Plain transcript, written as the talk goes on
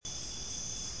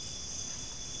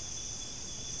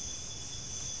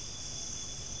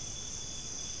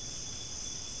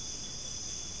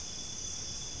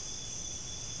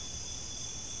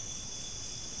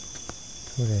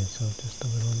Okay, so just a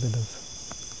little bit of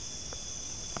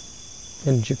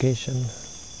education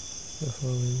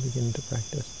before we begin to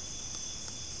practice.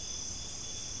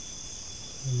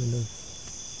 A bit of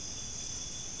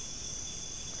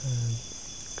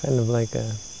kind of like a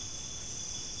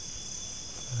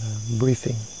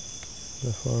briefing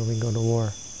before we go to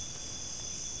war.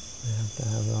 We have to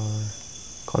have our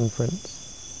conference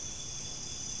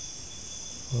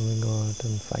before we go out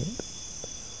and fight.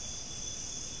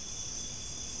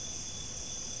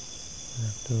 We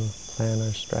have to plan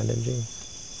our strategy.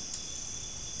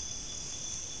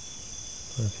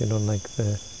 Or if you don't like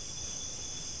the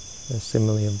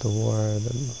simile of the war,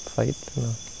 the fight,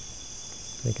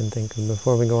 we can think of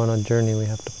before we go on a journey, we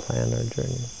have to plan our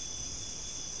journey.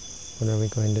 What are we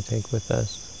going to take with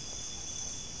us?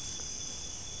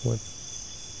 What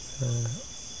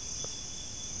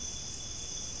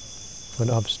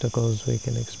obstacles we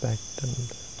can expect, and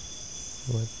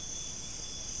what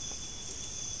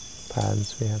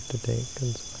paths we have to take,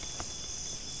 and so on.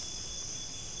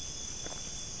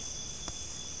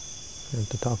 We have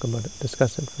to talk about it,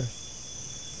 discuss it first.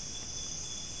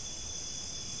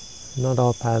 Not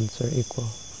all paths are equal.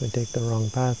 If we take the wrong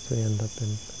path, we end up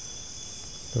in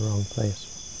the wrong place.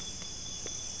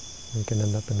 We can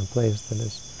end up in a place that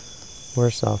is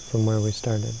worse off from where we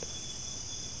started.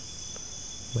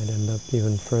 Might end up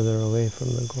even further away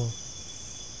from the goal.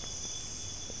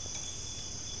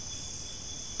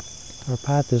 Our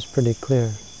path is pretty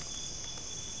clear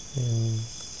in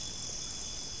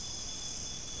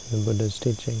the Buddha's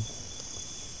teaching.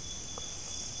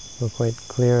 We're quite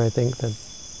clear, I think, that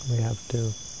we have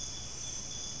to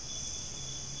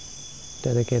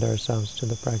dedicate ourselves to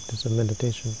the practice of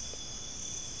meditation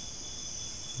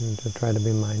and to try to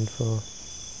be mindful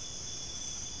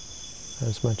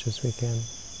as much as we can.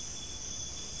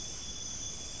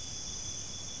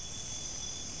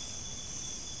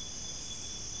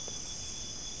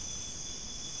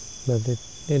 But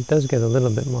it does get a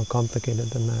little bit more complicated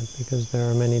than that, because there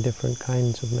are many different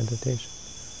kinds of meditation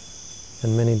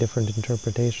and many different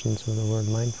interpretations of the word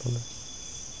mindfulness.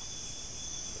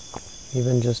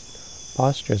 Even just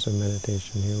postures of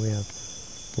meditation. Here we have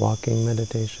walking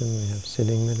meditation, we have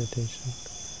sitting meditation,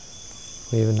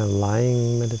 we even have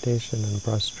lying meditation and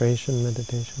prostration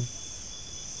meditation.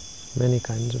 Many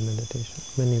kinds of meditation,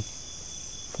 many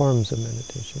forms of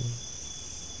meditation.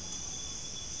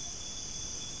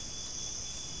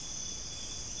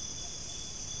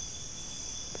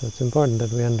 So it's important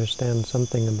that we understand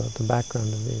something about the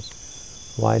background of these.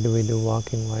 Why do we do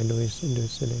walking? Why do we do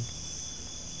sitting?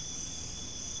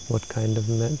 What kind of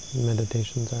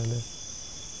meditations are there?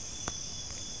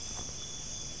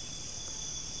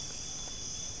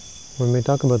 When we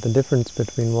talk about the difference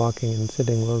between walking and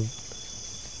sitting, well,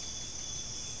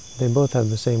 they both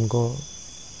have the same goal.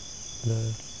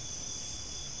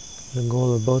 The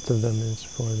goal of both of them is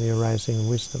for the arising of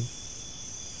wisdom.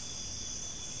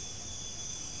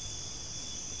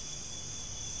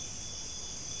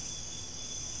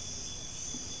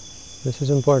 This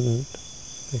is important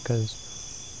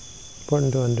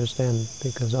to understand,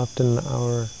 because often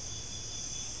our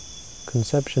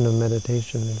conception of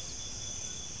meditation is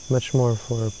much more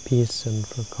for peace and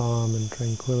for calm and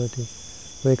tranquility.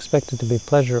 We expect it to be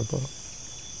pleasurable,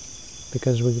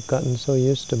 because we've gotten so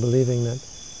used to believing that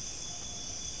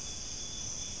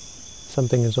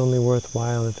something is only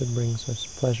worthwhile if it brings us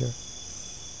pleasure.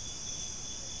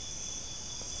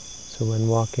 So when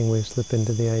walking, we slip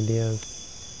into the idea of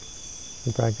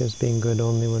the practice being good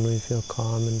only when we feel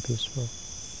calm and peaceful.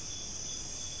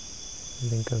 I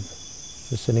think of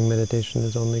the sitting meditation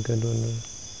is only good when we're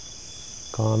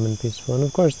calm and peaceful. And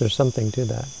of course there's something to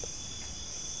that.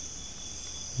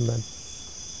 But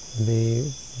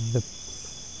the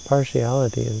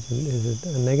partiality is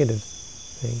a negative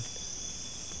thing,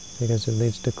 because it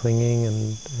leads to clinging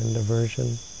and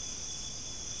aversion.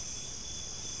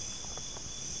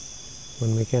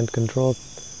 When we can't control,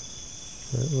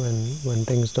 when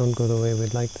things don't go the way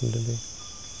we'd like them to be,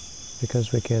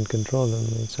 because we can't control them,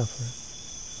 we suffer.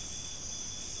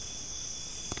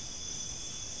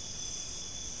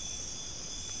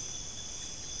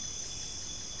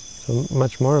 So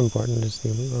much more important is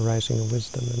the arising of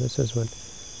wisdom, and this is what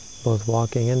both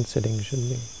walking and sitting should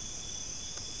be.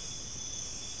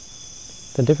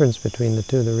 The difference between the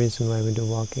two, the reason why we do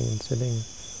walking and sitting,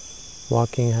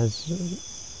 walking has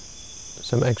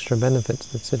some extra benefits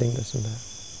that sitting doesn't have.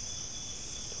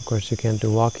 Of course, you can't do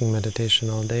walking meditation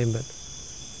all day, but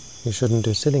you shouldn't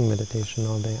do sitting meditation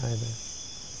all day either.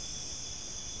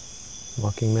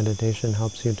 Walking meditation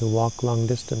helps you to walk long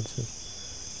distances.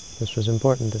 This was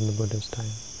important in the Buddha's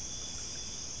time.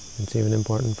 It's even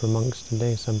important for monks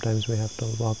today. Sometimes we have to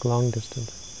walk long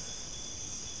distance.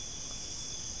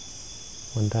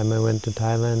 One time I went to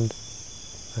Thailand.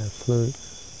 I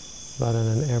got on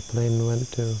an airplane,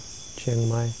 went to Chiang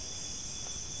Mai,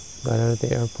 got out of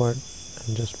the airport,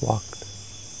 and just walked.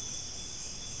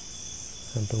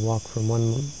 I had to walk from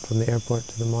the airport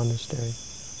to the monastery.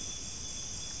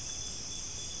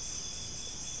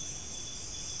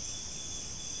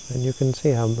 And you can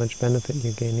see how much benefit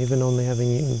you gain, even only having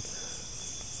eaten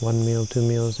 1 meal, 2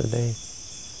 meals a day,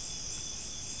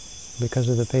 because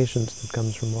of the patience that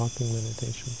comes from walking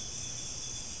meditation.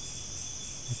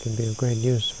 It can be of great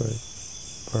use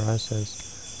for us as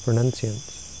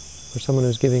renunciants. For someone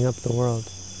who's giving up the world,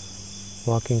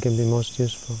 walking can be most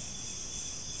useful.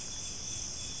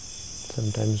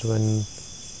 Sometimes when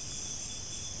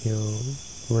you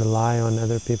rely on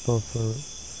other people for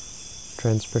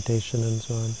transportation and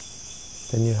so on,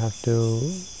 then you have to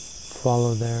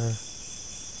follow their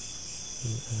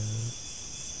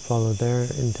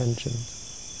intentions.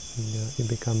 And, you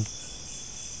become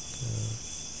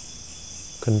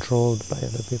controlled by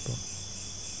other people.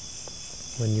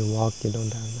 When you walk, you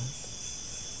don't have that.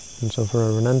 And so for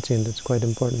a renunciant, it's quite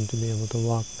important to be able to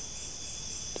walk,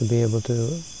 to be able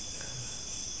to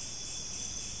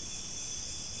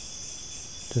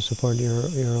support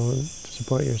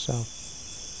support yourself,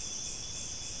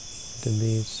 to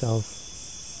be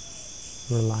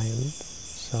self-reliant,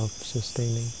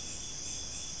 self-sustaining.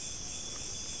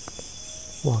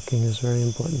 Walking is very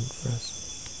important for us.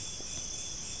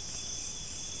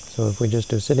 So if we just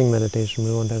do sitting meditation,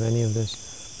 we won't have any of this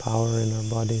power in our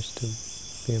bodies to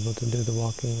be able to do the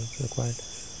walking that's required.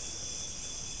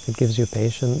 It gives you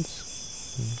patience.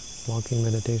 Walking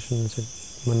meditation is a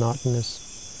monotonous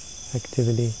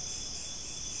activity.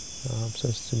 It helps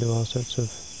us to do all sorts of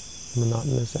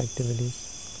monotonous activities.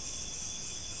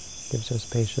 It gives us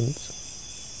patience.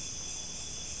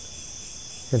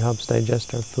 It helps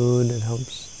digest our food. It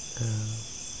helps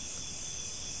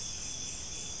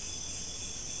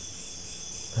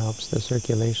the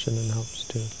circulation and helps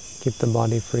to keep the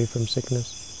body free from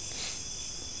sickness.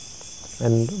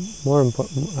 And more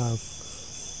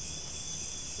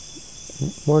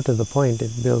to the point,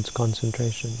 it builds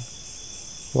concentration.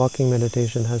 Walking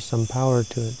meditation has some power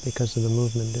to it because of the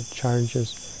movement. It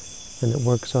charges and it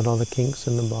works out all the kinks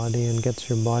in the body and gets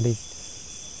your body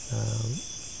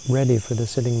ready for the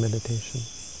sitting meditation.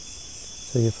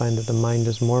 So you find that the mind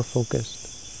is more focused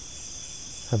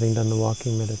having done the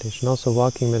walking meditation. Also,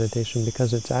 walking meditation,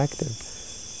 because it's active,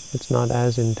 it's not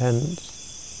as intense.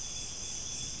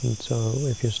 And so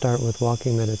if you start with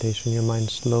walking meditation, your mind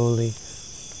slowly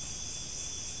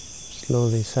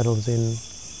settles in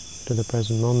to the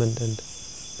present moment, and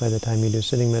by the time you do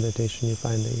sitting meditation, you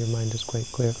find that your mind is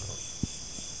quite clear.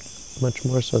 Much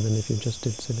more so than if you just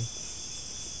did sitting.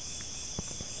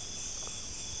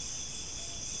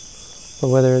 But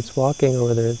whether it's walking or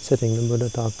whether it's sitting, the Buddha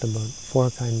talked about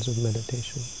 4 kinds of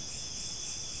meditation.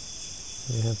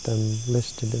 We have them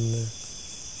listed in the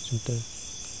suttas.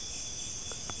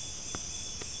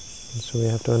 And so we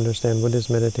have to understand what is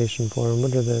meditation for, and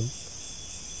what are the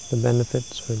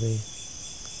benefits or the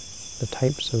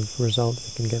types of result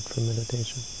we can get from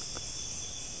meditation.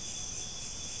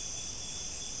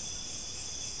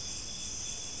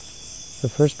 The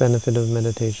first benefit of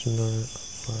meditation, or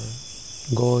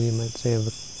goal, you might say, of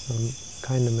a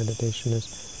kind of meditation is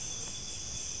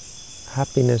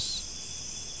happiness.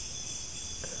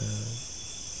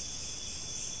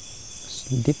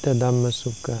 Ditta Dhamma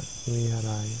Sukha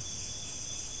Viharaya.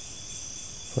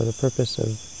 For the purpose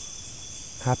of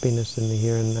happiness in the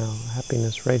here and now,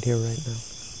 happiness right here, right now.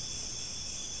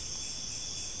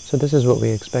 So this is what we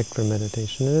expect from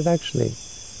meditation, and it actually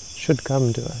should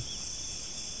come to us.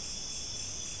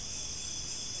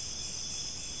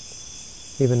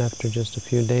 Even after just a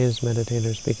few days,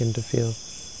 meditators begin to feel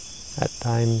at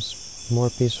times more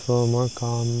peaceful, more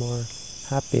calm, more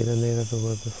happy than they ever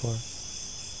were before.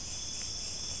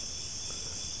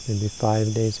 Maybe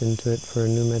 5 days into it, for a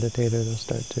new meditator, they'll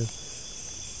start to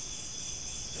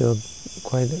feel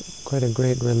quite a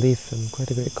great relief and quite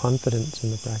a great confidence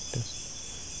in the practice.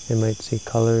 They might see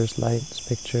colors, lights,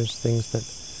 pictures, things that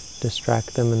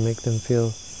distract them and make them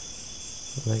feel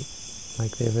like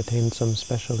they've attained some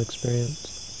special experience.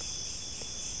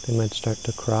 They might start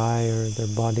to cry, or their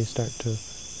body start to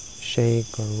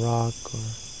shake or rock, or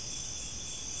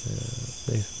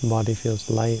their body feels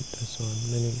light, and so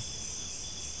on. Many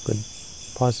good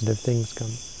positive things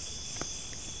come.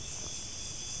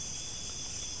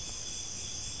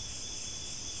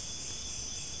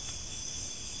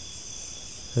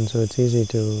 And so it's easy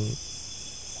to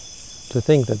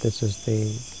think that this is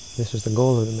This is the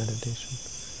goal of the meditation.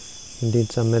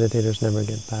 Indeed, some meditators never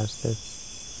get past this.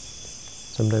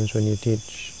 Sometimes when you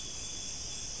teach,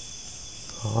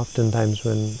 oftentimes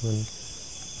when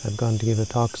I've gone to give a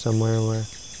talk somewhere where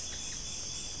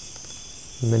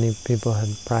many people had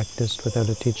practiced without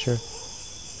a teacher,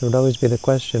 there would always be the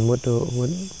question, what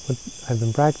I've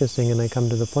been practicing and I come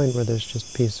to the point where there's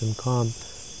just peace and calm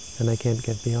and I can't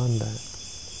get beyond that.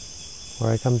 Or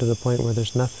I come to the point where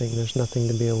there's nothing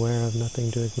to be aware of,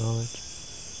 nothing to acknowledge,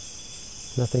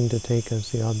 nothing to take as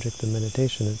the object of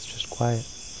meditation, it's just quiet.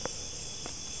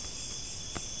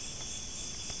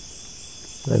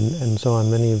 And so on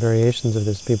many variations of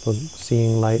this, people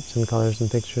seeing lights and colors and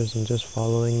pictures and just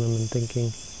following them and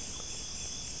thinking,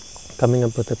 coming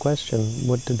up with the question,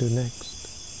 what to do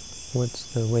next? What's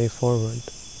the way forward?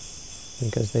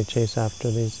 Because they chase after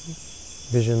these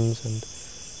visions and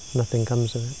nothing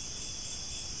comes of it.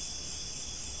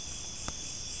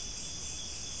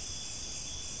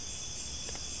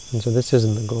 And so this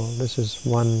isn't the goal. This is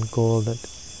one goal that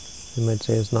you might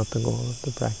say is not the goal of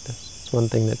the practice. It's one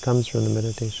thing that comes from the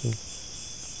meditation.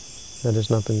 That is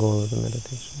not the goal of the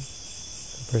meditation.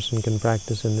 A person can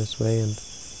practice in this way, and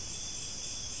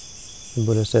the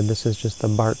Buddha said this is just the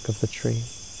bark of the tree.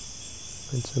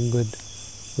 It's a good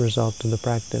result to the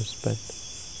practice, but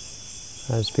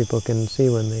as people can see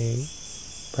when they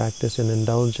practice and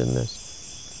indulge in this,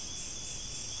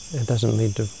 it doesn't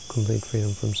lead to complete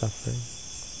freedom from suffering.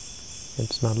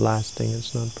 It's not lasting,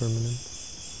 it's not permanent.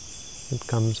 It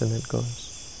comes and it goes.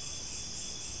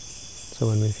 So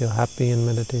when we feel happy in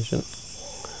meditation,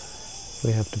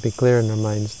 we have to be clear in our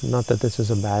minds, not that this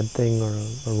is a bad thing or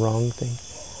a wrong thing,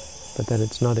 but that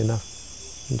it's not enough.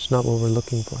 It's not what we're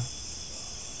looking for.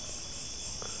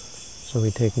 So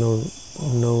we take no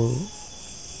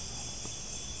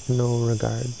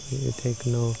regard. We take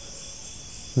no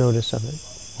notice of it,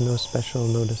 no special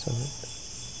notice of it.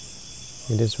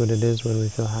 It is what it is. When we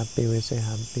feel happy, we say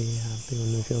happy, happy.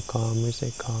 When we feel calm, we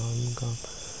say calm, calm.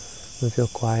 When we feel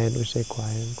quiet, we say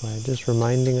quiet, quiet. Just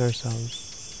reminding ourselves,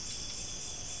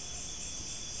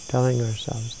 telling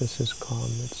ourselves, this is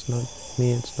calm. It's not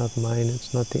me, it's not mine,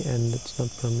 it's not the end, it's not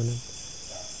permanent.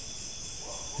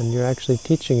 And you're actually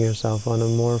teaching yourself on a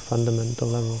more fundamental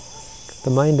level. The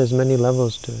mind has many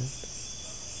levels to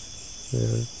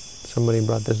it. Somebody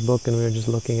brought this book and we were just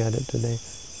looking at it today,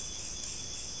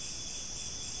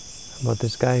 about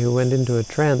this guy who went into a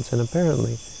trance and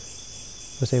apparently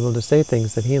was able to say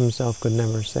things that he himself could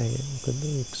never say. He could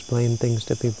explain things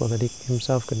to people that he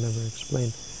himself could never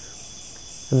explain.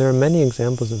 And there are many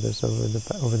examples of this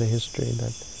over the history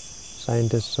that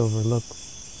scientists overlook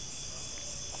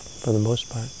for the most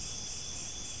part.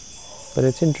 But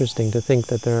it's interesting to think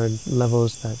that there are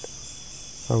levels that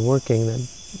are working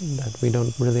that we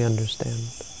don't really understand.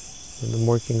 The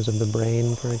workings of the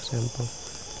brain, for example,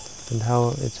 and how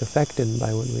it's affected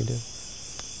by what we do.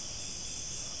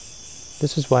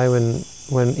 This is why when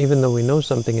even though we know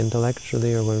something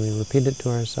intellectually, or when we repeat it to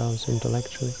ourselves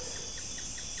intellectually,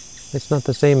 it's not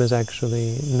the same as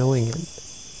actually knowing it,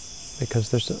 because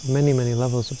there's many, many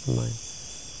levels of the mind,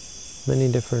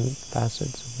 many different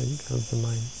facets of the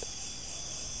mind.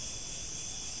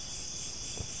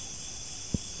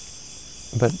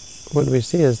 But what we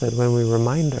see is that when we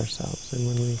remind ourselves and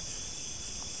when we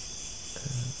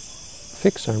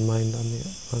fix our mind on the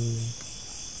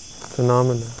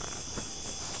phenomena,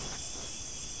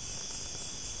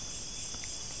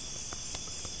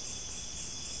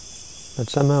 that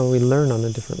somehow we learn on a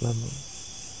different level.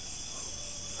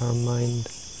 Our mind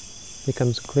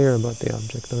becomes clear about the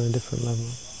object on a different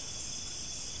level.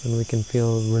 And we can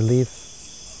feel relief.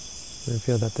 We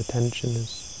feel that the tension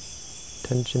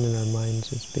in our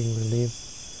minds is being relieved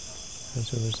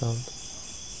as a result.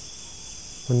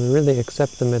 When we really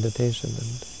accept the meditation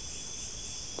and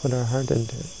put our heart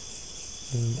into it,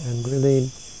 and really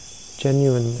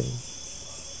genuinely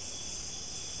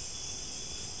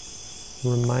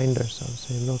remind ourselves,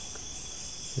 say, look,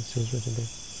 this is what it is.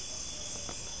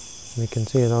 We can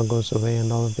see it all goes away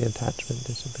and all of the attachment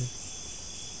disappears.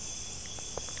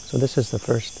 So this is the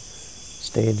first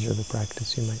stage of the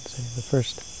practice, you might say. The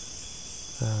first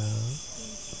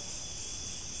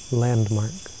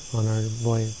landmark on our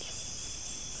voyage.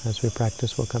 As we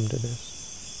practice, we'll come to this.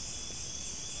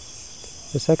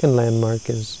 The second landmark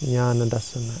is jnana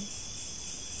dassana.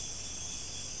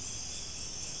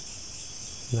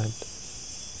 That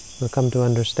we'll come to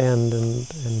understand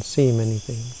and see many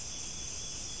things.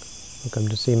 We'll come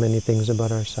to see many things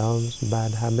about ourselves,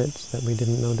 bad habits that we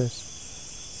didn't notice,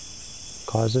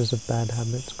 causes of bad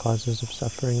habits, causes of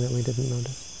suffering that we didn't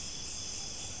notice.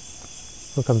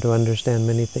 We'll come to understand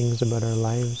many things about our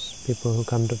lives. People who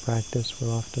come to practice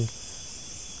will often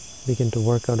begin to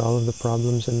work out all of the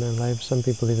problems in their lives. Some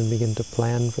people even begin to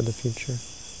plan for the future.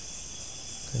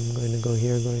 I'm going to go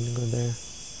here, going to go there.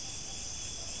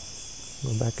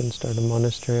 Go back and start a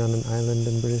monastery on an island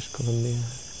in British Columbia.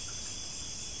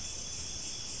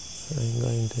 I'm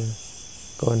going to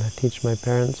go and teach my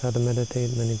parents how to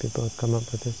meditate. Many people have come up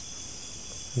with this.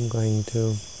 I'm going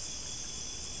to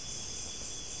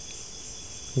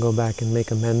go back and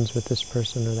make amends with this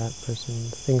person or that person.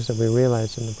 The things that we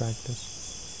realize in the practice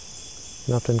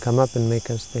can often come up and make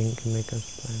us think and make us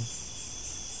plan.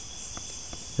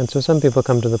 And so some people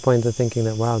come to the point of thinking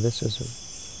that, wow,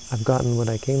 I've gotten what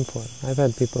I came for. I've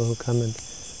had people who come and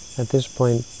at this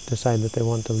point decide that they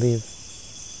want to leave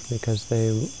because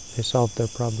they solved their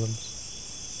problems.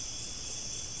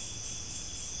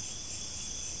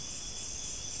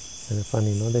 And it's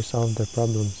funny, they solved their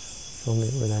problems. If only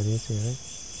it were that easy, right?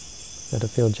 Got to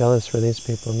feel jealous for these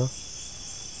people, no?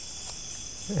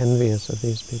 Envious of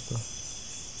these people.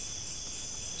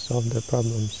 Solved their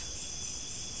problems.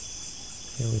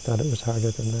 We thought it was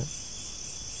harder than that.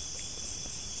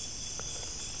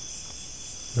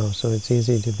 No, so it's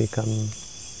easy to become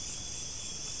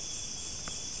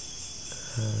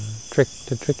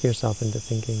to trick yourself into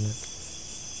thinking that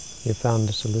you found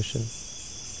a solution,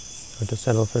 or to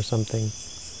settle for something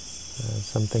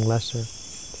lesser.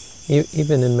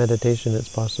 Even in meditation, it's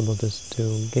possible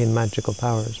to gain magical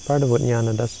powers. Part of what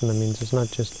jnana dasana means is not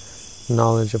just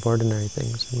knowledge of ordinary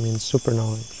things. It means super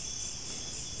knowledge.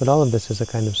 But all of this is a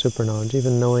kind of super knowledge.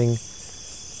 Even knowing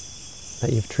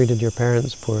that you've treated your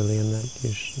parents poorly and that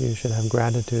you should have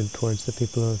gratitude towards the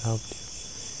people who have helped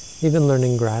you. Even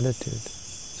learning gratitude.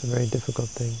 It's a very difficult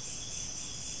thing.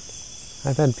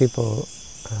 I've had people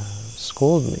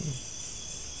scold me.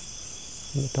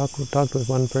 I talked with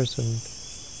one person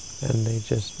and they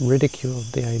just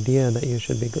ridiculed the idea that you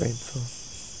should be grateful.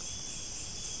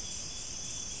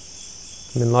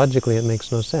 I mean, logically it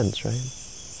makes no sense, right?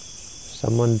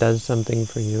 Someone does something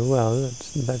for you, well,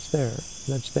 that's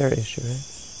their issue,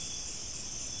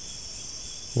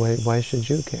 right? Why should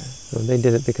you care? Well, they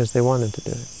did it because they wanted to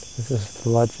do it. This is the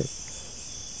logic.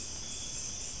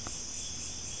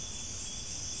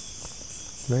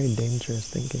 Very dangerous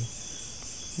thinking.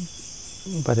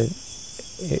 But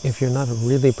if you're not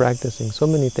really practicing so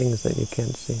many things that you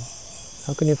can't see,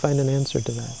 how can you find an answer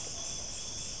to that?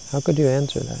 How could you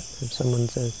answer that if someone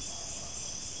says,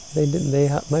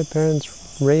 my parents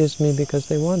raised me because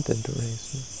they wanted to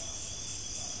raise me.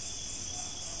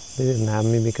 They didn't have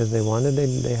me because they wanted.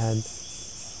 They had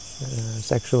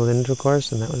sexual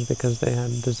intercourse, and that was because they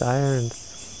had desire. And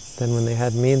then when they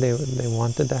had me, they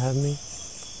wanted to have me.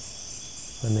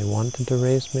 And they wanted to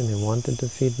raise me, and they wanted to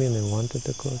feed me, and they wanted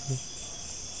to clothe me.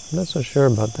 I'm not so sure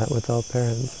about that with all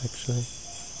parents, actually.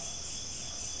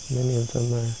 Many of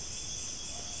them are...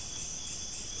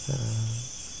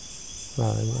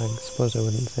 well, I suppose I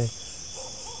wouldn't say.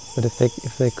 But if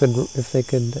they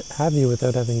could have you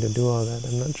without having to do all that,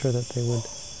 I'm not sure that they would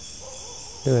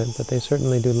do it. But they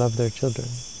certainly do love their children,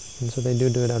 and so they do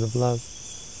it out of love.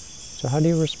 So how do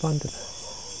you respond to that?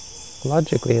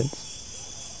 Logically,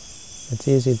 it's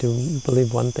easy to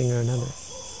believe one thing or another.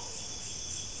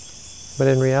 But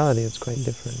in reality, it's quite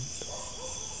different.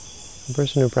 A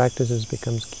person who practices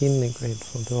becomes keenly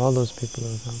grateful to all those people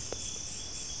who have helped.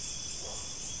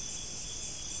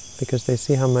 Because they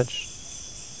see how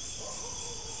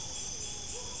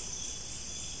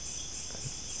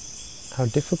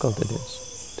difficult it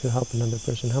is to help another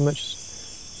person, how much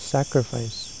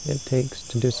sacrifice it takes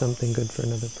to do something good for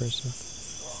another person.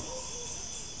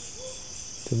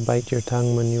 To bite your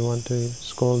tongue when you want to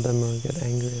scold them or get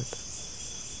angry at them.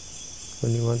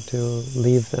 When you want to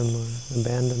leave them or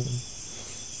abandon them.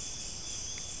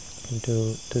 And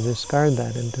to discard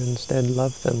that and to instead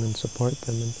love them and support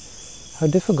them. And how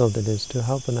difficult it is to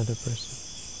help another person.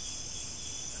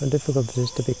 How difficult it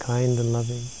is to be kind and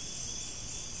loving.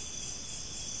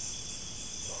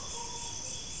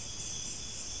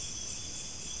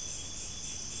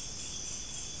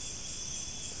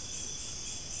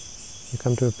 You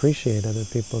come to appreciate other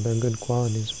people, their good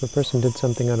qualities. If a person did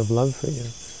something out of love for you,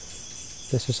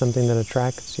 this is something that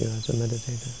attracts you as a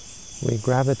meditator. We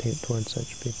gravitate towards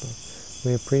such people.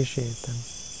 We appreciate them.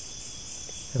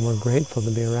 And we're grateful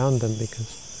to be around them because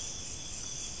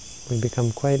we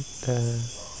become quite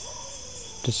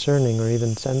discerning or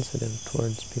even sensitive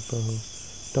towards people who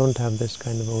don't have this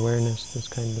kind of awareness, this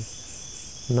kind of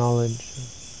knowledge.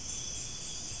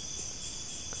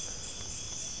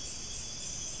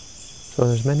 So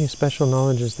there's many special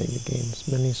knowledges that you gain,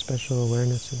 many special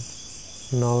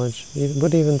awarenesses, knowledge.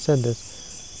 Buddha even said this,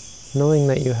 knowing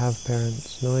that you have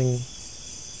parents, knowing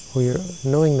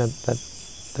knowing that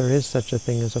there is such a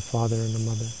thing as a father and a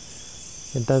mother,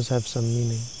 it does have some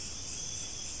meaning.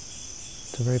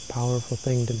 It's a very powerful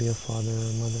thing to be a father or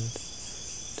a mother,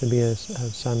 to be a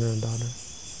son or a daughter.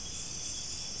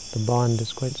 The bond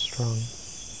is quite strong.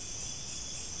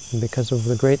 And because of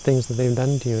the great things that they've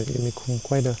done to you, it can become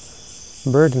quite a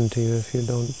burden to you if you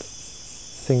don't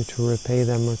think to repay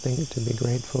them or think to be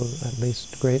grateful, at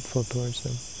least grateful towards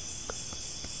them.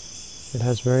 It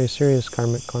has very serious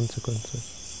karmic consequences.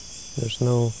 There's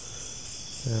no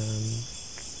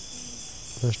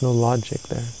logic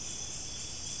there.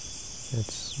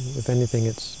 If anything,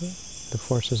 it's the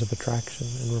forces of attraction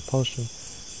and repulsion.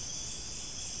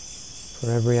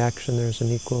 For every action, there's an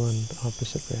equal and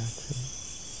opposite reaction.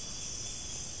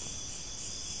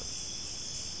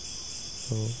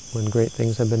 So when great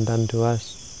things have been done to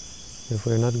us, if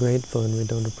we're not grateful and we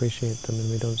don't appreciate them and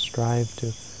we don't strive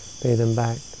to pay them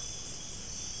back,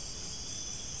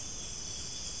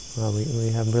 well,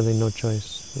 we have really no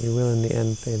choice. We will in the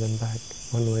end pay them back,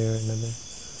 one way or another.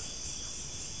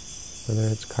 Whether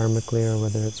it's karmically or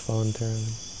whether it's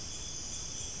voluntarily.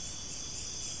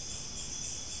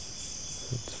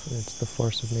 It's the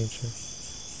force of nature.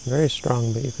 Very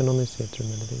strong, but you can only see it through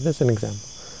meditation. That's an example.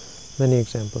 Many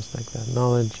examples like that.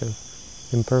 Knowledge of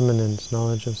impermanence,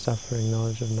 knowledge of suffering,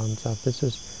 knowledge of non-self. This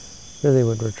is really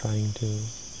what we're trying to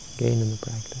gain in the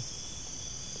practice.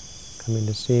 Coming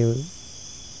to see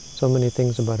so many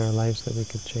things about our lives that we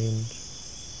could change.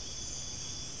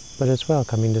 But as well,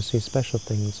 coming to see special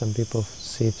things. Some people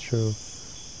see through,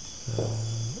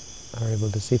 are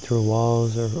able to see through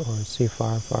walls or see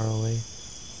far, far away.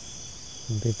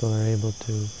 Some people are able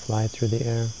to fly through the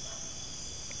air,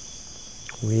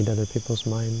 read other people's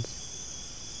minds,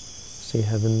 see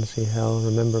heaven, see hell,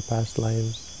 remember past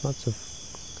lives. Lots of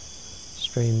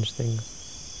strange things,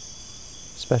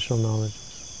 special knowledge.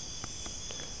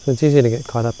 So it's easy to get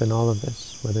caught up in all of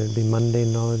this, whether it be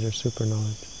mundane knowledge or super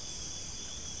knowledge.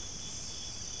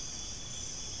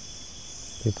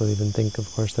 People even think,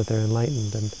 of course, that they're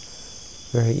enlightened, and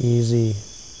very easy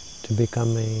to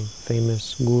become a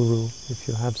famous guru if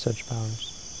you have such powers.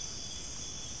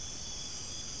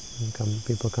 And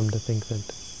people come to think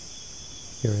that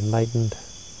you're enlightened,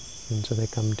 and so they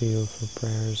come to you for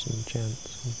prayers and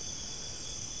chants and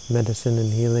medicine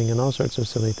and healing and all sorts of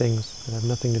silly things that have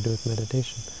nothing to do with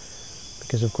meditation.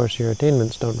 Because, of course, your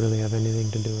attainments don't really have anything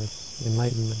to do with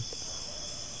enlightenment.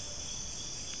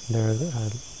 They're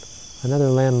another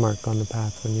landmark on the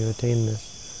path when you attain this,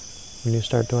 when you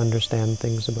start to understand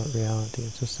things about reality.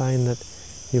 It's a sign that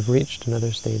you've reached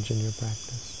another stage in your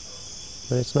practice.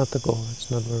 But it's not the goal. It's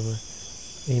not where we're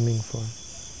aiming for.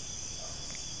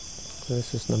 So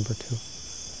this is number 2.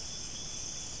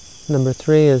 Number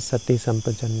 3 is sati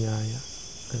sampajanyaya,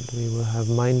 and we will have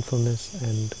mindfulness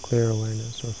and clear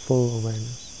awareness, or full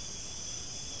awareness.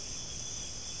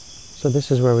 So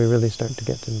this is where we really start to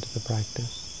get into the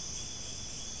practice.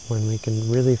 When we can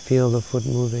really feel the foot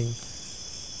moving.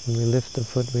 When we lift the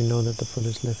foot, we know that the foot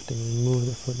is lifting. We move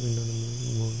the foot, we know the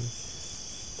moving.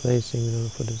 Placing, we know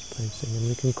the foot is placing. And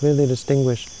we can clearly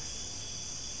distinguish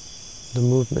the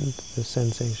movement, the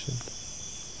sensation.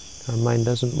 Our mind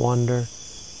doesn't wander,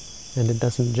 and it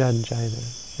doesn't judge either.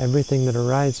 Everything that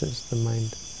arises, the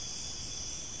mind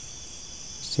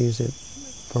sees it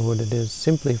for what it is,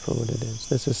 simply for what it is.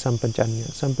 This is sampajanya.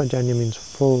 Sampajanya means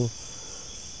full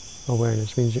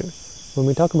awareness. Means when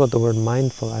we talk about the word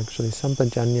mindful, actually,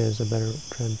 sampajanya is a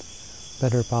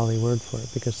better Pali word for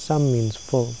it, because sam means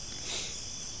full,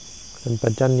 and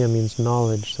pajanya means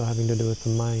knowledge, so having to do with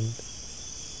the mind.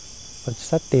 But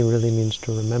sati really means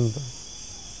to remember.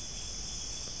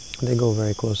 They go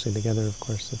very closely together, of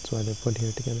course, that's why they're put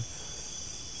here together.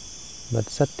 But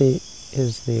sati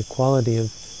is the quality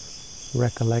of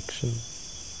recollection,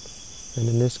 and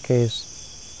in this case,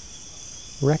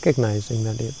 recognizing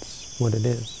that it's what it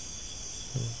is,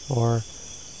 or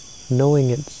knowing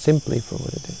it simply for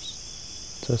what it is.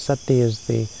 So sati is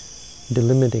the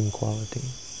delimiting quality,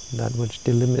 that which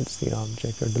delimits the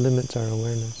object, or delimits our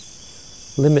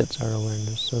awareness, limits our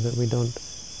awareness, so that we don't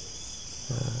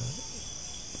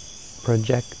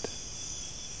project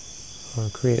or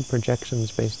create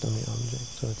projections based on the object.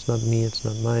 So it's not me, it's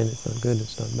not mine, it's not good,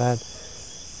 it's not bad,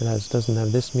 it doesn't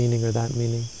have this meaning or that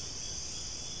meaning.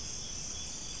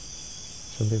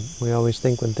 So we always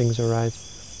think when things arise,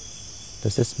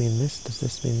 does this mean this? Does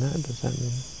this mean that? Does that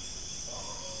mean...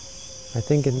 I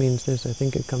think it means this, I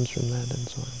think it comes from that, and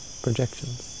so on.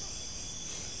 Projections.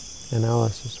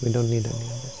 Analysis. We don't need any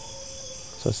of this.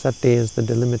 So sati is the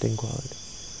delimiting quality.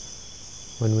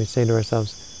 When we say to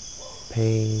ourselves,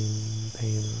 pain,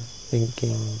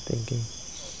 thinking.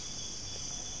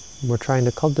 We're trying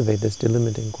to cultivate this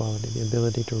delimiting quality, the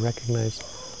ability to recognize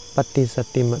pati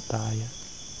sati mataya.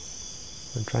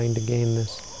 We're trying to gain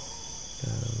this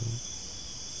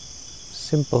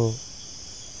simple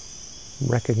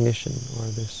recognition, or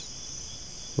this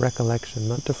recollection,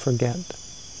 not to forget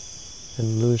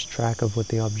and lose track of what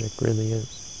the object really is.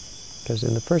 Because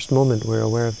in the first moment we're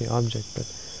aware of the object, but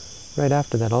right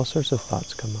after that all sorts of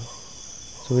thoughts come up.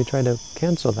 So we try to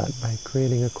cancel that by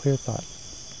creating a clear thought,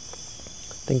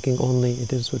 thinking only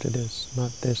it is what it is,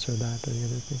 not this or that or the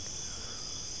other thing,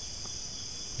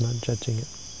 not judging it.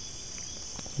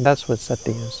 That's what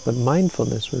sati is. But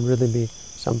mindfulness would really be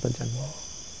sampajanya.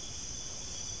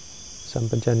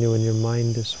 Sampajanya, when your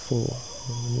mind is full,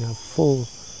 when you have full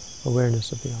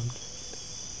awareness of the object.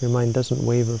 Your mind doesn't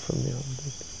waver from the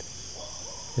object.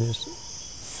 It is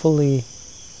fully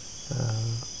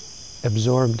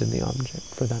absorbed in the object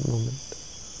for that moment.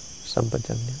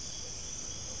 Sampajanya.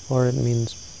 Or it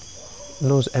means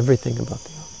knows everything about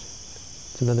the object.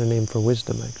 It's another name for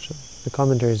wisdom, actually. The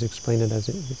commentaries explain it as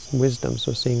it's wisdom,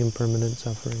 so seeing impermanent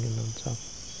suffering and non-self.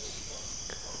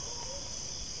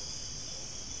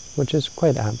 Which is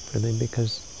quite apt, really,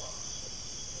 because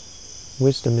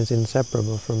wisdom is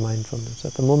inseparable from mindfulness.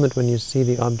 At the moment when you see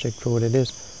the object for what it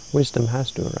is, wisdom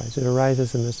has to arise. It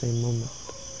arises in the same moment.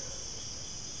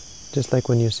 Just like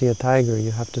when you see a tiger,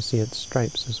 you have to see its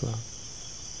stripes as well.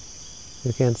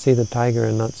 You can't see the tiger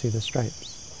and not see the stripes.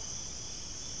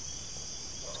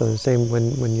 So the same,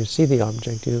 when you see the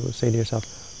object, you will say to yourself,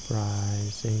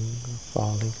 rising or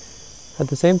falling. At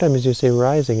the same time as you say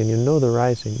rising, and you know the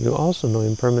rising, you also know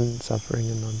impermanent suffering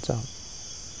and non-self.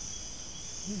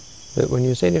 But when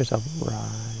you say to yourself,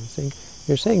 rising,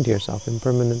 you're saying to yourself,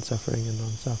 impermanent suffering and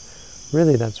non-self.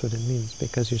 Really that's what it means,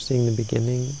 because you're seeing the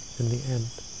beginning and the end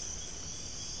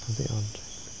of the object.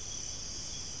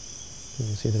 And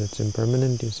you see that it's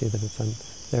impermanent, you see that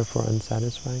it's therefore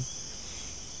unsatisfying.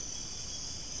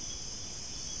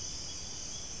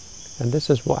 And this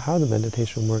is how the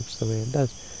meditation works the way it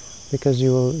does. Because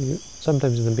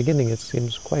sometimes in the beginning it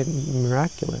seems quite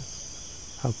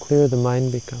miraculous how clear the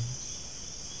mind becomes,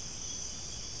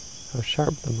 how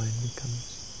sharp the mind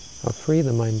becomes, how free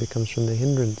the mind becomes from the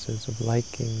hindrances of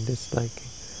liking, disliking,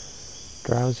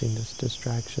 drowsiness,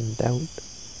 distraction, doubt,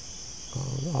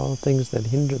 all things that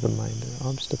hinder the mind,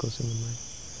 obstacles in the mind.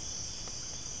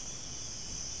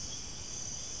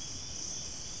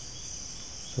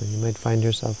 So you might find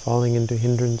yourself falling into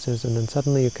hindrances, and then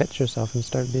suddenly you catch yourself and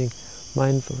start being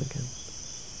mindful again,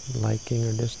 liking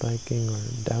or disliking or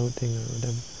doubting or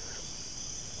whatever.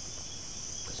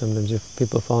 Sometimes if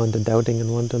people fall into doubting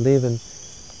and want to leave, and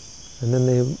then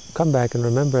they come back and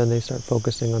remember, and they start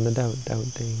focusing on the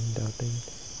doubting.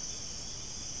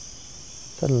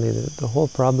 Suddenly the whole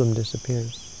problem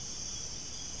disappears.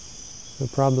 The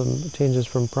problem changes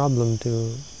from problem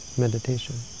to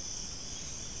meditation,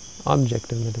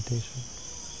 object of meditation.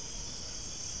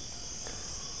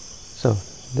 So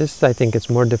this, I think, it's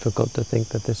more difficult to think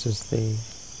that this is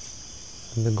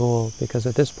the goal, because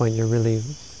at this point you're really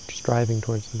striving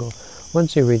towards the goal.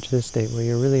 Once you reach this state where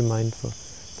you're really mindful,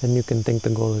 then you can think the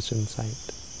goal is in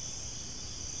sight.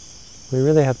 We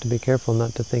really have to be careful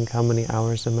not to think, how many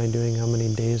hours am I doing, how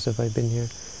many days have I been here?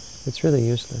 It's really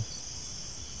useless.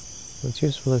 What's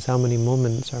useful is how many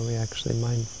moments are we actually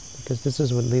mindful, because this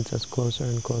is what leads us closer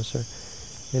and closer,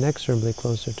 inexorably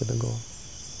closer to the goal.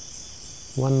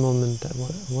 One moment at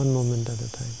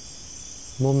a time,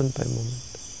 moment by moment,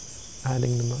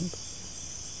 adding them up.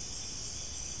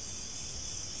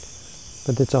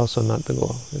 But it's also not the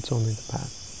goal, it's only the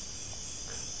path.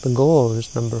 The goal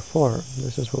is number 4.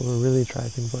 This is what we're really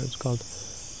striving for. It's called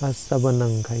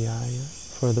Asavanangkayaya,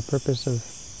 for the purpose of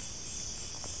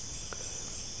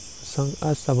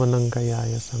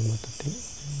Asavanangkayaya Sangmatati.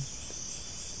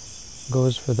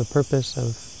 Goes for the purpose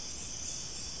of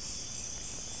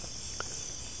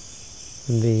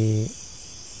the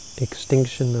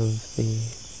extinction of the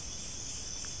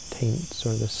taints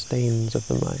or the stains of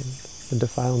the mind, the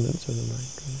defilements of the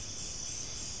mind,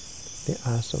 the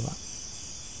asava.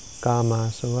 Kama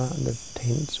asava, the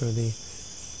taints or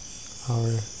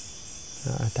our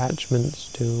attachments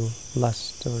to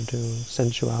lust or to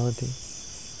sensuality.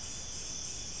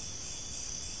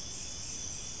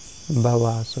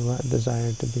 Bhava asava,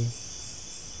 desire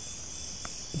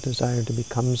to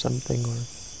become something, or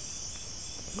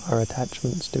our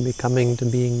attachments to becoming, to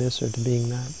being this or to being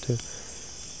that, to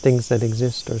things that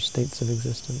exist or states of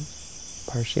existence,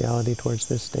 partiality towards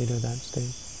this state or that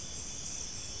state.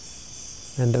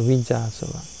 And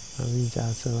avijjasava.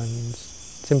 Avijjasava means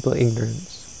simple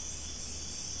ignorance.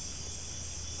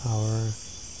 our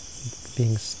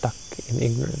being stuck in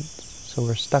ignorance. So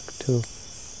we're stuck to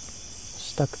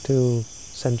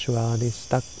sensuality,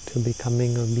 stuck to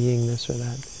becoming or being this or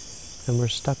that, and we're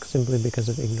stuck simply because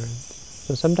of ignorance.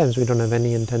 So sometimes we don't have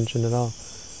any intention at all.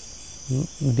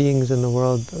 Beings in the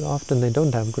world, often they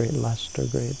don't have great lust or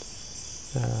great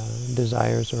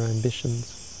desires or ambitions,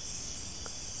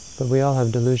 but we all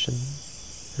have delusion,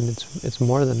 and it's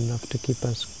more than enough to keep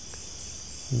us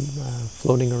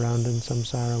floating around in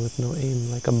samsara with no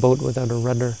aim, like a boat without a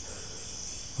rudder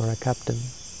or a captain.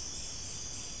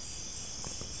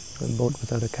 A boat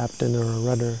without a captain or a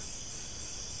rudder.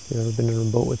 If you've ever been in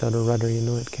a boat without a rudder, you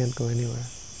know it can't go anywhere.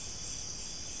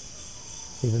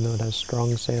 Even though it has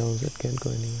strong sails, it can't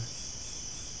go anywhere.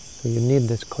 So you need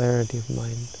this clarity of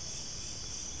mind.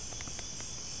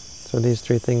 So these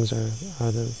three things are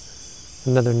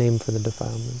another name for the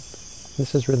defilement.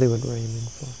 This is really what we're aiming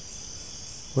for.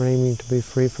 We're aiming to be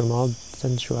free from all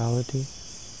sensuality.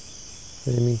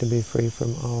 We're aiming to be free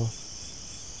from all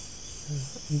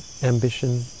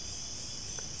ambition.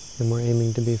 And we're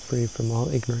aiming to be free from all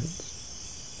ignorance.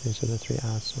 These are the three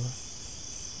asura.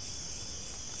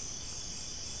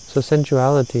 So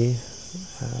sensuality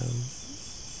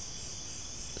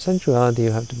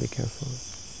you have to be careful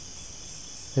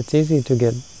with. It's easy to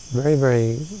get very,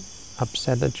 very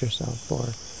upset at yourself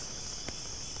for.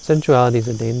 Sensuality is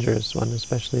a dangerous one,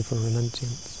 especially for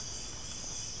renunciants.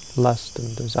 Lust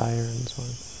and desire and so on.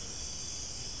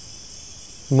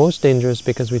 Most dangerous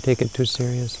because we take it too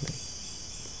seriously.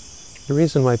 The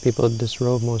reason why people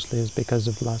disrobe mostly is because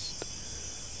of lust.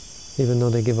 Even though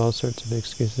they give all sorts of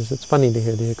excuses. It's funny to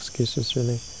hear the excuses,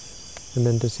 really. And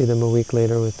then to see them a week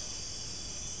later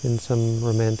in some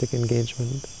romantic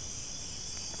engagement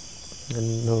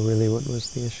and know really what was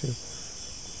the issue.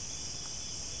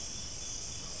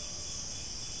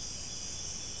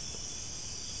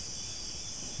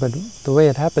 But the way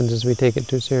it happens is we take it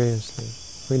too seriously.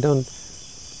 We don't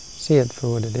see it for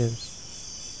what it is.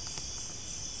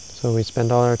 So we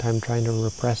spend all our time trying to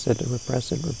repress it.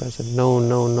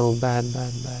 No, bad.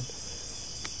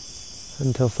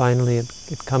 Until finally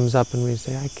it comes up and we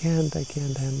say, I can't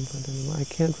handle it anymore. I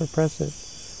can't repress it.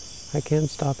 I can't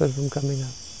stop it from coming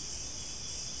up.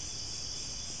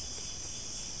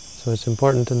 So it's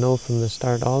important to know from the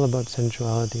start all about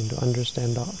sensuality and to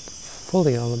understand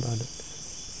fully all about it.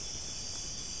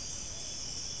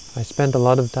 I spent a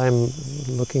lot of time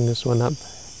looking this one up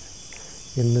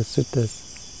in the suttas,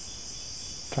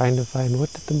 trying to find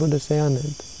what did the Buddha say on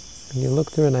it. And you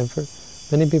look through, and I've heard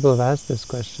many people have asked this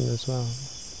question as well.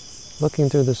 Looking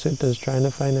through the suttas, trying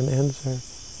to find an answer.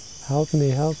 Help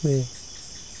me.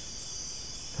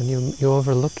 And you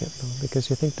overlook it, because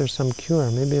you think there's some cure.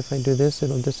 Maybe if I do this,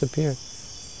 it'll disappear.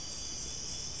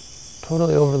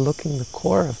 Totally overlooking the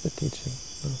core of the teaching.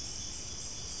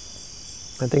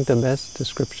 I think the best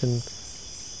description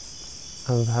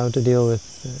of how to deal with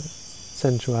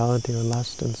sensuality or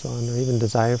lust and so on, or even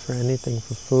desire for anything,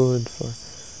 for food, for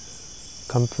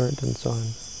comfort and so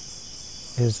on,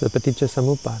 is the Paticca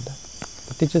Samuppada.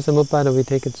 Paticca Samuppada, we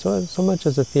take it so much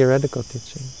as a theoretical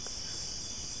teaching.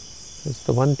 It's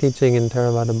the one teaching in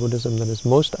Theravada Buddhism that is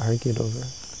most argued over,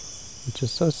 which is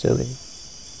so silly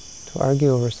to argue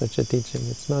over such a teaching.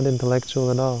 It's not intellectual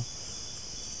at all.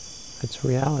 It's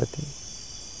reality.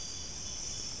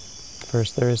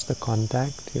 First there is the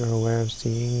contact. You're aware of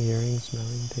seeing, hearing,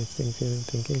 smelling, tasting, feeling,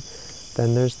 thinking.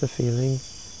 Then there's the feeling.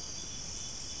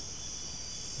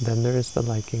 Then there is the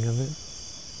liking of it.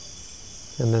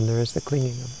 And then there is the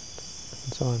clinging of it,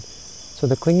 and so on. So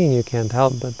the clinging you can't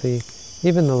help, but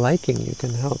even the liking you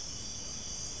can help.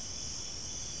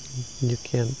 You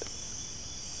can't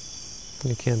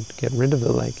get rid of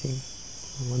the liking.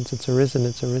 Once it's arisen,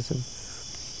 it's arisen.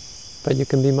 But you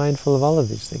can be mindful of all of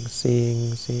these things.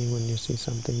 Seeing when you see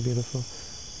something beautiful.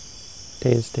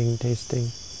 Tasting.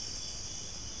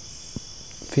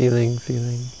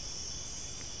 Feeling.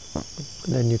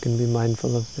 Then you can be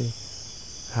mindful of the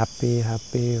happy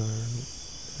or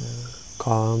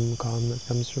calm that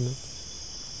comes from it.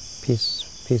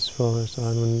 Peaceful or so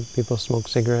on. When people smoke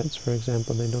cigarettes, for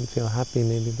example, they don't feel happy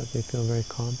maybe, but they feel very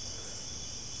calm.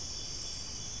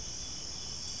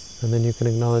 And then you can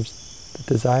acknowledge the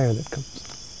desire that comes.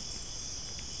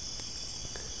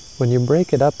 When you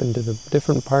break it up into the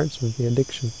different parts of the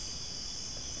addiction,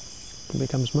 it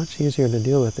becomes much easier to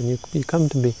deal with, and you come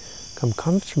to become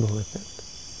comfortable with it.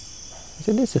 You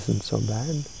say, this isn't so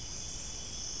bad.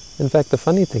 In fact, the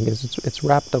funny thing is, it's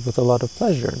wrapped up with a lot of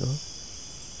pleasure, no?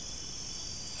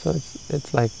 So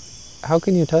it's like, how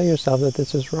can you tell yourself that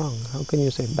this is wrong? How can you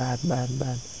say bad?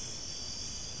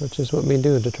 Which is what we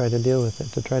do to try to deal with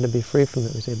it, to try to be free from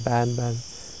it. We say bad.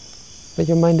 But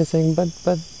your mind is saying, but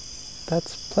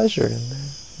that's pleasure in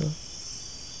there. You know?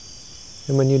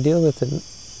 And when you deal with it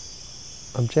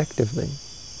objectively,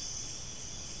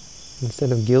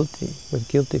 instead of guilty, with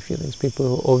guilty feelings,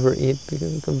 people who overeat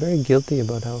become very guilty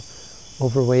about how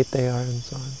overweight they are and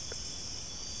so on.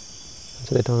 And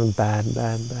so they tell them bad,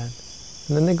 bad, bad.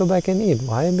 And then they go back and eat.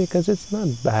 Why? Because it's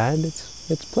not bad,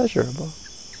 it's pleasurable.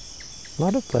 A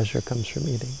lot of pleasure comes from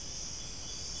eating.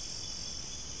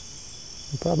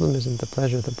 The problem isn't the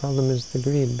pleasure, the problem is the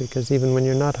greed, because even when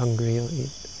you're not hungry, you'll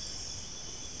eat.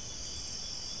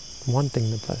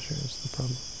 Wanting the pleasure is the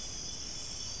problem.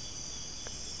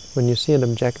 When you see it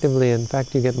objectively, in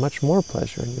fact, you get much more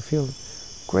pleasure, and you feel a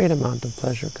great amount of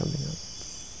pleasure coming up.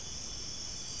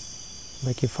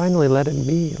 Like you finally let it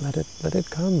be, let it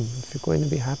come. If you're going to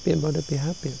be happy about it, be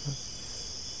happy about it.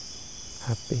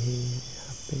 Happy,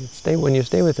 happy. When you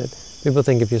stay with it, people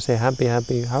think if you say happy,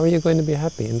 happy, how are you going to be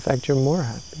happy? In fact, you're more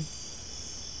happy.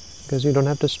 Because you don't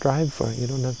have to strive for it, you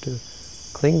don't have to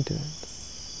cling to it.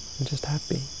 You're just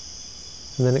happy.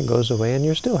 And then it goes away and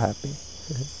you're still happy.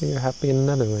 You're happy in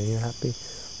another way. You're happy.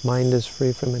 Mind is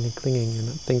free from any clinging. You're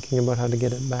not thinking about how to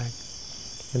get it back.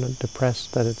 You're not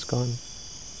depressed that it's gone.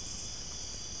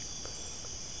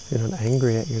 You're not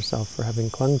angry at yourself for having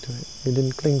clung to it. You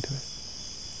didn't cling to it.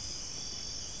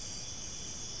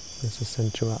 This is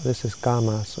sensual. This is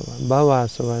kama asava. Bhava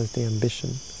asava is the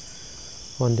ambition.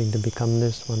 Wanting to become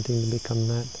this, wanting to become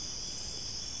that.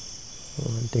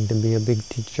 Wanting to be a big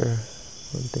teacher.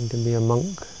 Wanting to be a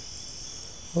monk.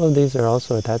 All of these are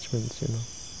also attachments, you know,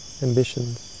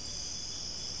 ambitions.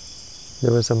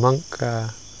 There was a monk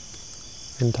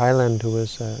in Thailand who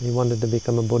he wanted to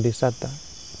become a bodhisattva.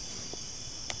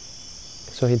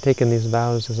 So he'd taken these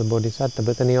vows as a bodhisattva,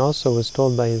 but then he also was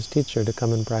told by his teacher to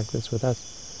come and practice with us.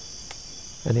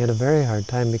 And he had a very hard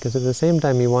time, because at the same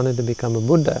time he wanted to become a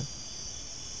Buddha,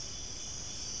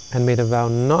 and made a vow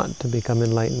not to become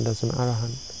enlightened as an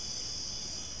arahant.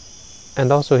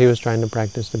 And also he was trying to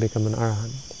practice to become an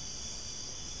arahant.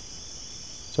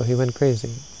 So he went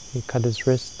crazy. He cut his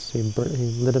wrists, he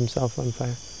lit himself on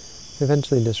fire. He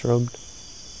eventually disrobed.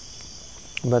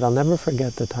 But I'll never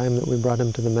forget the time that we brought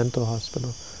him to the mental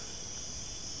hospital.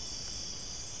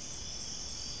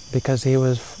 Because he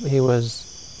was,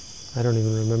 I don't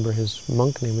even remember his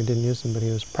monk name, we didn't use him, but he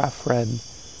was Prafred,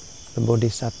 the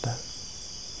Bodhisattva.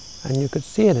 And you could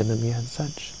see it in him,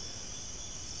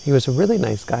 he was a really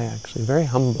nice guy actually, very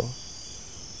humble.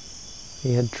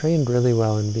 He had trained really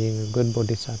well in being a good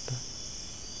bodhisattva.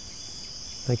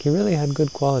 Like he really had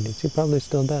good qualities, he probably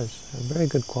still does, very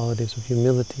good qualities of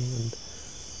humility and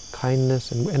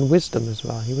kindness and wisdom as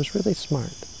well. He was really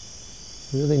smart,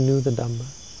 he really knew the Dhamma.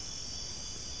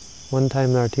 One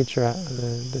time our teacher,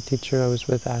 the teacher I was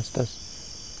with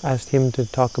asked him to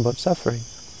talk about suffering.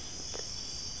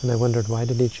 And I wondered, why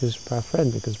did he choose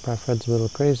Prafred? Because Prafred's a little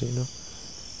crazy, you know.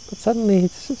 But suddenly he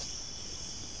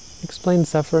just explained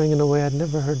suffering in a way I'd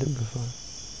never heard it before.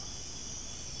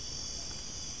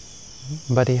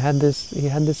 But he had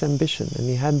this ambition, and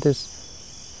he had this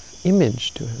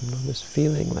image to him, you know, this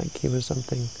feeling like he was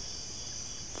something.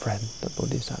 Fred, the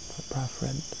Bodhisattva,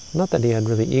 Prafred. Not that he had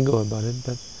really ego about it,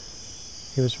 but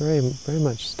he was very, very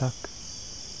much stuck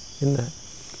in that.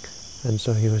 And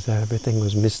so everything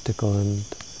was mystical and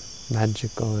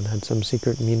magical and had some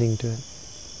secret meaning to it.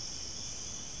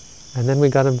 And then we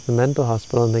got him to the mental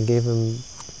hospital and they gave him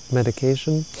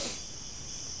medication.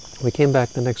 We came back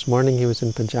the next morning, he was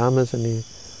in pajamas and he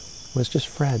was just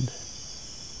Fred.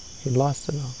 He'd lost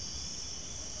it all.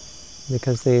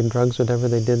 Because the drugs, whatever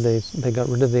they did, they got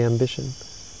rid of the ambition.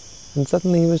 And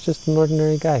suddenly he was just an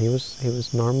ordinary guy. He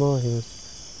was normal, and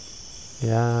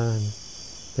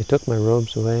they took my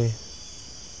robes away.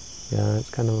 Yeah, it's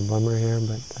kind of a bummer here,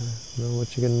 but you know,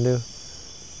 what you gonna do?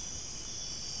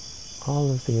 All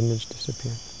of the image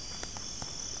disappeared.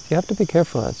 So you have to be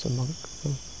careful as a monk. So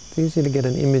it's easy to get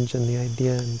an image and the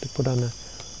idea and to put on a,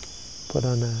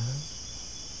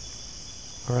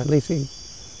 or at least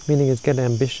meaning is get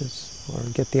ambitious or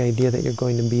get the idea that you're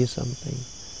going to be something.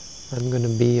 I'm going to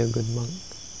be a good monk.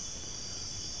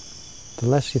 The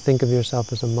less you think of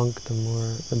yourself as a monk,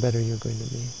 the better you're going to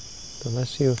be. The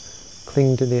less you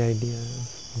cling to the idea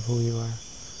of who you are.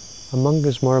 A monk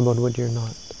is more about what you're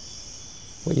not,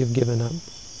 what you've given up.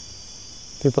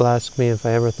 People ask me if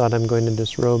I ever thought I'm going to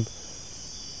disrobe.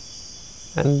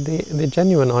 And the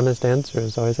genuine, honest answer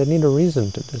is always, I need a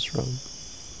reason to disrobe.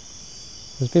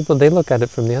 Because people, they look at it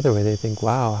from the other way. They think,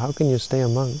 wow, how can you stay a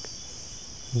monk?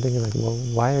 I'm thinking like, well,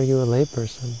 why are you a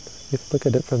layperson? You look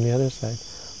at it from the other side.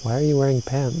 Why are you wearing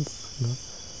pants? You know?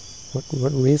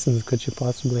 What reasons could you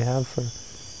possibly have for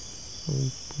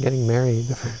getting married,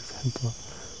 for example?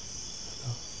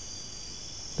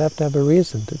 they have to have a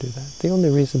reason to do that. The only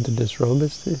reason to disrobe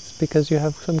is because you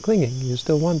have some clinging. You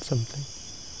still want something.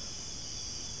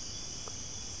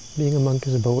 Being a monk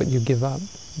is about what you give up.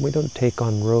 We don't take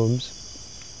on robes.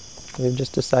 We've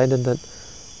just decided that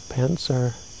pants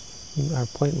are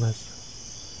pointless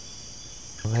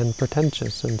and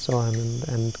pretentious and so on,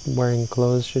 and wearing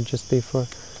clothes should just be for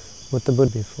what the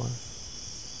Buddha be for.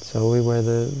 So we wear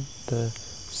the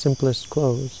simplest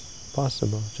clothes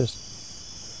possible, just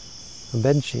a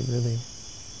bed sheet, really.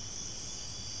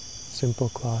 Simple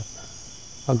cloth,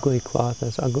 ugly cloth,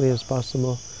 as ugly as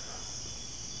possible,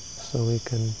 so we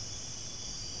can,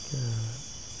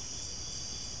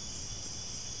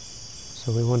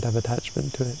 so we won't have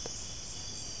attachment to it.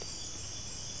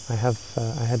 I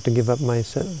had to give up my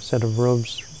set of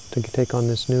robes to take on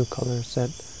this new color set.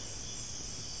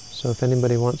 So if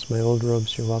anybody wants my old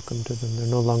robes, you're welcome to them. They're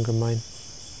no longer mine.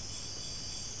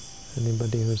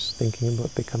 Anybody who's thinking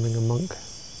about becoming a monk,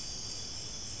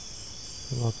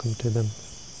 you're welcome to them.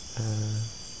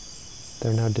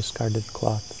 They're now discarded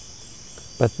cloth.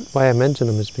 But why I mention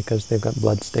them is because they've got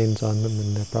blood stains on them,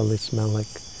 and they probably smell like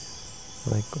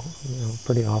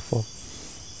pretty awful.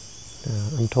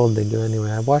 I'm told they do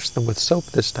anyway. I washed them with soap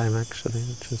this time, actually,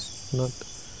 which is not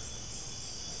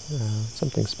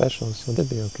something special, so they'd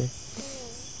be okay.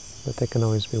 But they can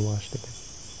always be washed again.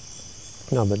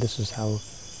 No, but this is how,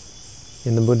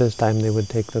 in the Buddha's time, they would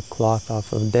take the cloth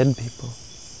off of dead people.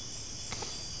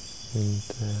 And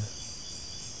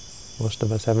most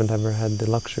of us haven't ever had the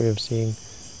luxury of seeing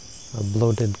a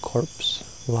bloated corpse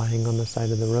lying on the side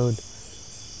of the road.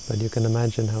 But you can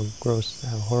imagine how gross,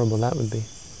 how horrible that would be.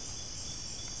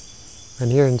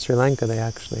 And here in Sri Lanka, they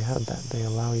actually have that. They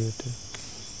allow you to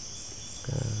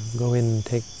go in and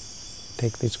take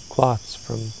these cloths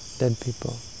from dead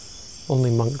people.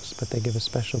 Only monks, but they give a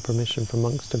special permission for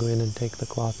monks to go in and take the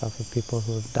cloth off of people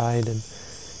who have died in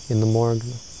the morgue.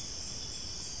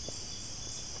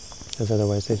 Because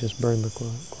otherwise they just burn the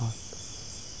cloth,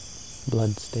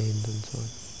 blood-stained and so on.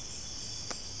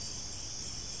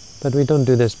 But we don't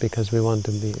do this because we want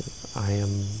to be, I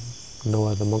am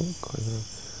Noah the monk, or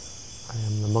I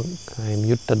am the monk, I am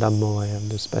Yutta Dhammo, I have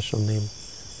this special name.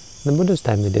 In the Buddha's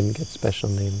time they didn't get special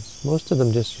names. Most of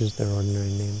them just used their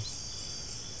ordinary names.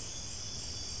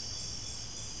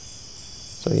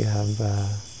 So you have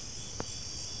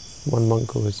one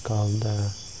monk who was called,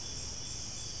 I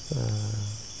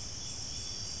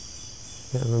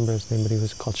can't remember his name, but he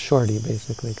was called Shorty,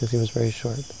 basically, because he was very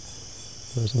short.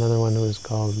 There was another one who was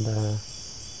called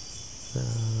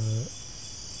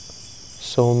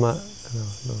Sona,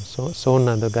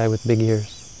 the guy with big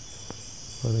ears.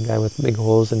 Or the guy with big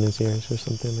holes in his ears, or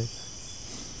something like that.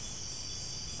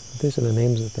 These are the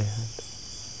names that they had.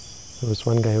 There was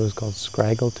one guy who was called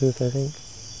Scraggletooth, I think.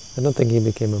 I don't think he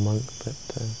became a monk, but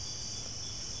I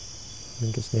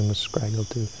think his name was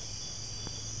Scraggletooth.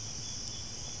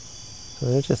 So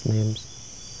they're just names.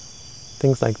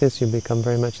 Things like this, you become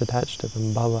very much attached to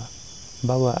them.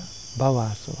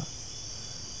 Bhavasava.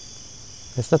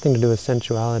 It's nothing to do with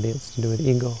sensuality, it's to do with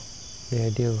ego, the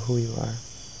idea of who you are.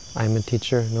 I'm a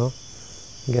teacher, no?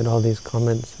 You get all these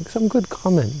comments, some good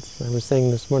comments. I was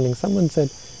saying this morning, someone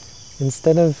said,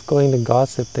 instead of going to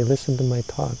gossip, they listen to my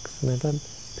talks. And I thought,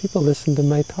 people listen to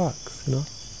my talks, you know?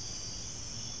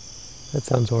 That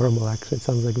sounds horrible, actually. It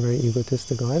sounds like very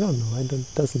egotistical. I don't know. It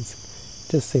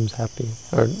just seems happy.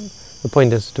 Or the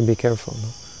point is to be careful,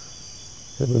 no?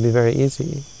 It would be very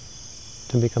easy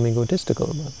to become egotistical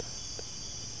about that.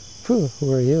 Phew,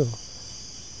 who are you?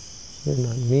 You're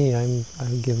not me, I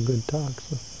give good talks.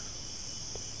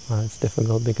 Well, it's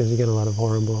difficult because you get a lot of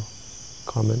horrible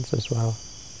comments as well.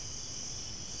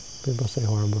 People say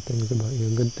horrible things about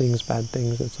you, good things, bad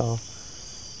things, it's all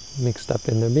mixed up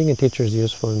in there. Being a teacher is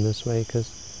useful in this way because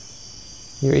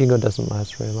your ego doesn't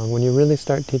last very long. When you really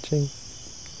start teaching,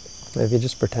 if you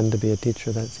just pretend to be a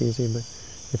teacher, that's easy, but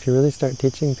if you really start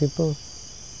teaching people,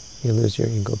 you lose your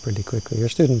ego pretty quickly. Your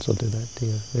students will do that to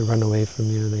you. They run away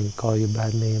from you, they call you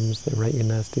bad names, they write you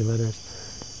nasty letters.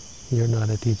 You're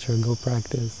not a teacher, go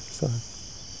practice. So,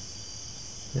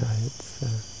 yeah,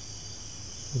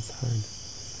 it's hard.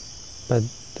 But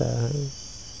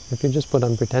if you just put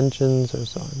on pretensions or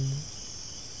so on,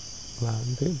 well,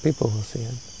 people will see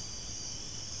it.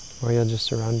 Or you'll just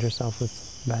surround yourself with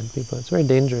bad people. It's very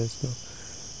dangerous, no,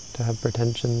 to have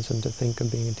pretensions and to think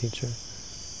of being a teacher.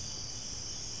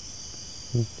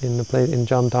 In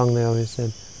Jamtong they always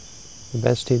said, the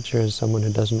best teacher is someone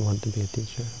who doesn't want to be a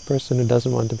teacher. A person who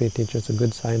doesn't want to be a teacher, it's a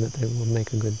good sign that they will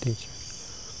make a good teacher.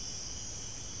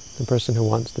 The person who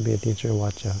wants to be a teacher,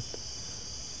 watch out.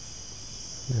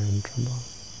 They're in trouble.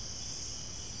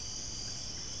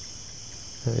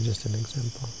 Just an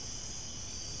example.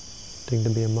 Wanting to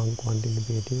be a monk, wanting to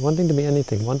be a teacher, wanting to be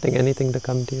anything, wanting anything to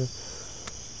come to you,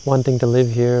 wanting to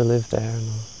live here, live there,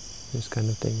 these kind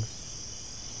of things.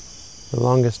 The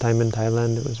longest time in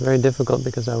Thailand, it was very difficult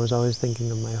because I was always thinking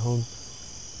of my home.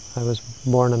 I was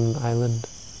born on an island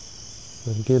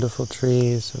with beautiful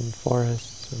trees and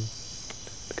forests, and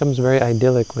it becomes very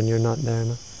idyllic when you're not there.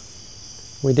 No?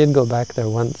 We did go back there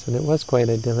once, and it was quite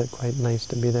idyllic, quite nice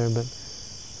to be there, but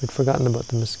we'd forgotten about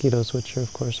the mosquitoes, which are,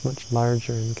 of course, much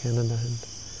larger in Canada and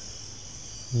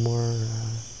more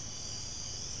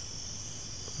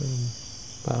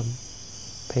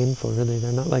painful, really.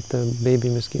 They're not like the baby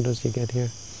mosquitoes you get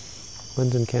here.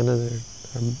 Ones in Canada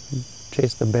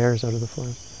chase the bears out of the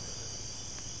forest.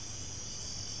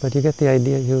 But you get the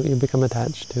idea. You become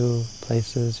attached to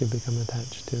places. You become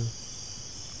attached to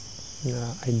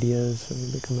ideas, and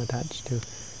you become attached to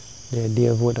the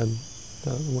idea of what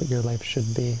your life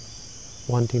should be,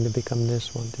 wanting to become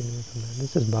this, wanting to become that.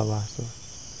 This is bhavasava.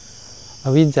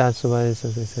 Avidya is,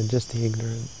 as I said, just the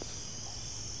ignorance.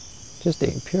 Just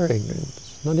the pure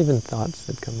ignorance, not even thoughts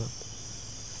that come up.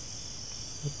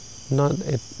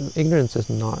 Ignorance is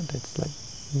not. It's like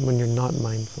when you're not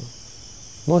mindful.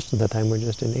 Most of the time we're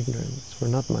just in ignorance. We're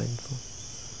not mindful.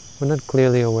 We're not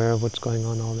clearly aware of what's going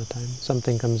on all the time.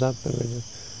 Something comes up and we're just,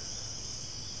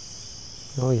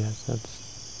 oh yes, that's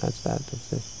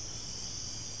this.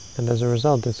 And as a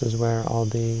result, this is where all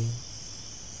the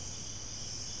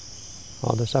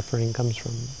suffering comes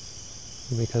from.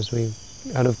 Because we,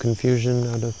 out of confusion,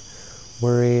 out of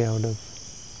worry, out of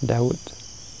doubt,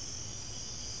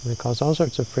 we cause all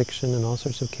sorts of friction and all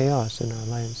sorts of chaos in our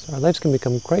lives. Our lives can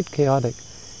become quite chaotic,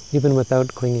 even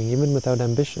without clinging, even without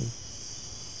ambition.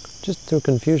 Just through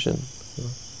confusion,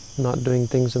 not doing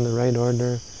things in the right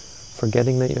order,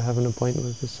 forgetting that you have an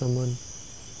appointment with someone,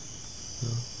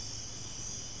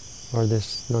 or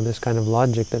this kind of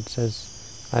logic that says,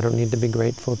 I don't need to be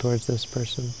grateful towards this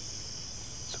person.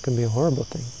 So it can be a horrible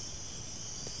thing.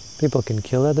 People can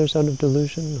kill others out of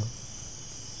delusion. No.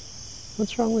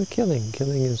 What's wrong with killing?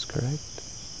 Killing is correct.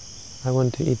 I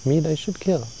want to eat meat, I should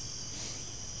kill.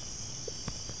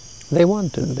 They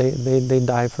want to. They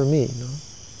die for me.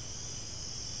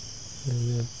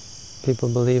 And people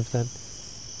believe that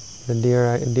the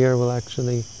deer will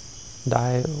actually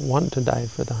want to die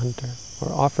for the hunter,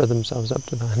 or offer themselves up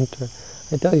to the hunter.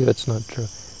 I tell you, it's not true.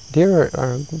 Deer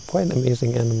are quite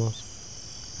amazing animals,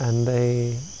 and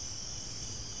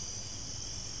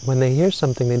when they hear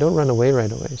something, they don't run away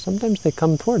right away. Sometimes they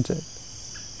come towards it.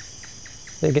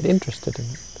 They get interested in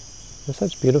it. They're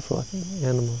such beautiful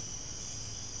animals.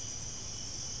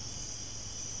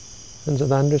 And so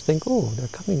the hunters think, oh, they're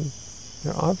coming,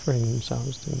 they're offering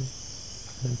themselves to me.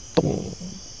 And then, boom.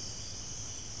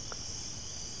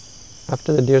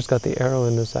 After the deer's got the arrow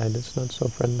in the side, it's not so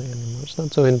friendly anymore. It's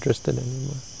not so interested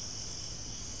anymore.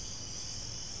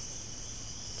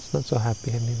 It's not so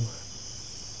happy anymore.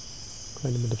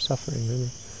 Quite a bit of suffering, really.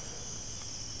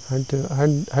 Hard to,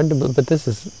 but this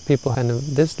is people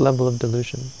this level of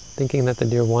delusion, thinking that the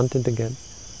deer wanted to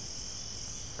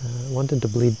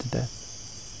bleed to death.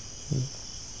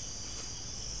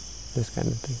 This kind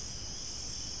of thing.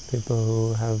 People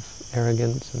who have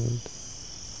arrogance and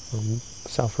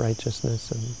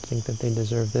self-righteousness and think that they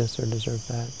deserve this or deserve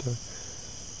that, or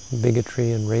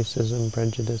bigotry and racism,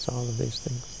 prejudice, all of these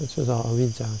things. This is all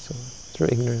avidya, so through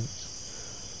ignorance.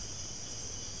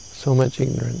 So much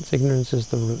ignorance. Ignorance is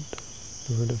the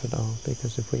root of it all,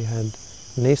 because if we had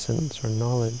nascence or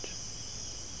knowledge,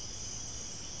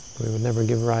 we would never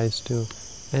give rise to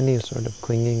any sort of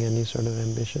clinging, any sort of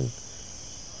ambition.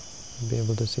 We'd be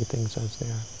able to see things as they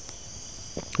are.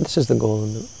 This is the goal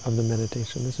of the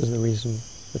meditation. This is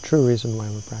the true reason why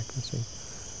we're practicing.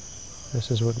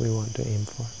 This is what we want to aim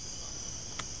for.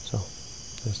 So,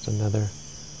 just another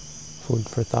food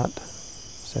for thought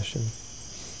session.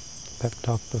 Pep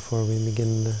talk before we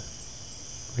begin the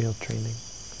real training,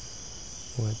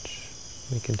 which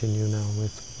we continue now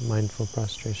with mindful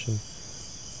prostration,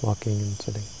 walking and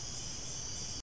sitting.